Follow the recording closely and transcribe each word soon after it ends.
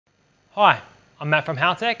Hi, I'm Matt from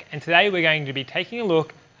Haltech, and today we're going to be taking a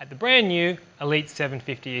look at the brand new Elite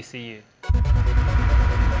 750 ECU.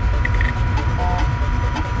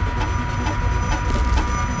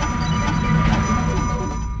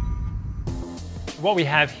 What we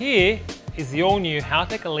have here is the all-new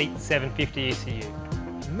Haltech Elite 750 ECU.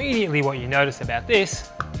 Immediately what you notice about this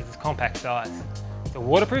is its compact size. It's a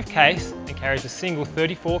waterproof case and carries a single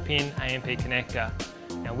 34-pin AMP connector.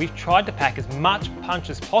 Now we've tried to pack as much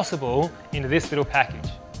punch as possible into this little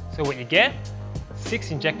package. So what you get,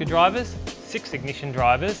 6 injector drivers, 6 ignition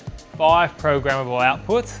drivers, 5 programmable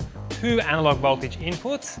outputs, 2 analog voltage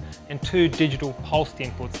inputs, and 2 digital pulsed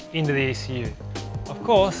inputs into the ECU. Of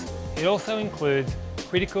course, it also includes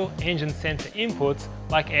critical engine sensor inputs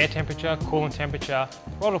like air temperature, coolant temperature,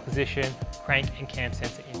 throttle position, crank and cam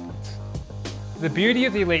sensor inputs. The beauty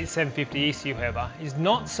of the Elite 750 ECU, however, is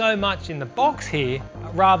not so much in the box here,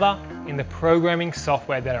 but rather in the programming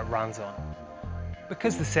software that it runs on.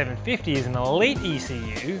 Because the 750 is an Elite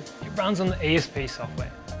ECU, it runs on the ESP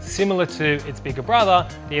software, similar to its bigger brother,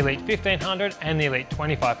 the Elite 1500 and the Elite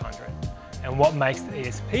 2500. And what makes the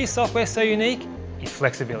ESP software so unique is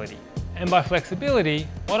flexibility. And by flexibility,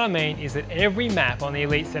 what I mean is that every map on the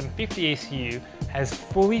Elite 750 ECU has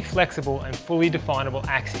fully flexible and fully definable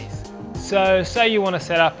axes. So say you want to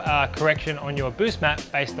set up a correction on your boost map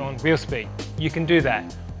based on wheel speed, you can do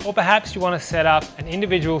that. Or perhaps you want to set up an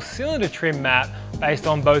individual cylinder trim map based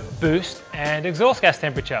on both boost and exhaust gas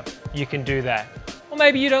temperature, you can do that. Or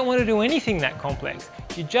maybe you don't want to do anything that complex.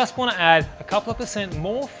 You just want to add a couple of %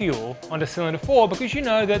 more fuel onto cylinder 4 because you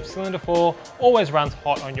know that cylinder 4 always runs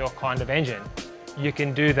hot on your kind of engine. You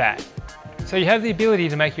can do that. So you have the ability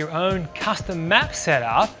to make your own custom map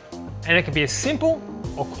setup, and it can be as simple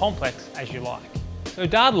or complex as you like. So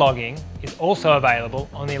data logging is also available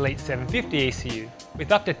on the Elite 750 ECU,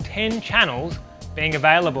 with up to 10 channels being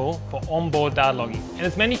available for onboard data logging, and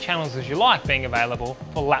as many channels as you like being available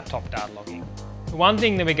for laptop data logging. The one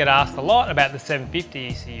thing that we get asked a lot about the 750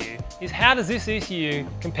 ECU is how does this ECU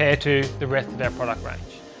compare to the rest of our product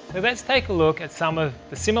range? So let's take a look at some of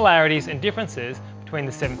the similarities and differences between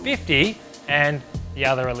the 750 and the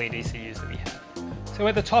other Elite ECUs that we have. So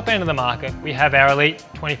at the top end of the market, we have our Elite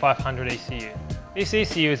 2500 ECU. This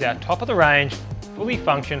ECU is our top of the range, fully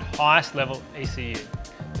functioned, highest level ECU.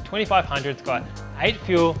 The 2500's got 8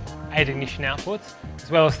 fuel, 8 ignition outputs, as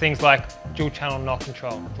well as things like dual channel knock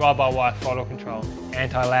control, drive-by-wire throttle control,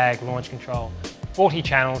 anti-lag launch control, 40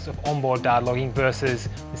 channels of onboard data logging versus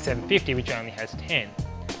the 750 which only has 10.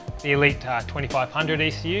 The Elite 2500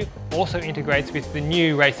 ECU also integrates with the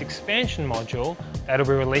new race expansion module that will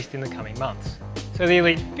be released in the coming months. So the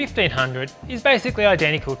Elite 1500 is basically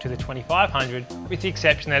identical to the 2500 with the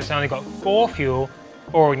exception that it's only got 4 fuel,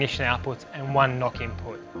 4 ignition outputs and 1 knock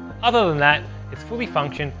input. Other than that, it's fully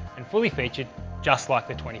functioned and fully featured just like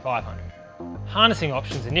the 2500. Harnessing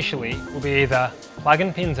options initially will be either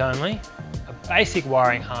plug-in pins only, a basic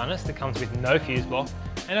wiring harness that comes with no fuse block,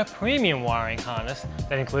 and a premium wiring harness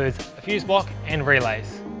that includes a fuse block and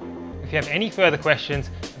relays. If you have any further questions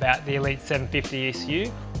about the Elite 750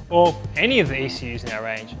 ECU or any of the ECUs in our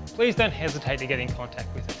range, please don't hesitate to get in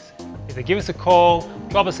contact with us. Either give us a call,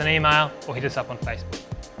 drop us an email, or hit us up on Facebook.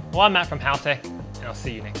 Well, I'm Matt from Haltech, and I'll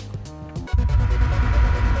see you next time.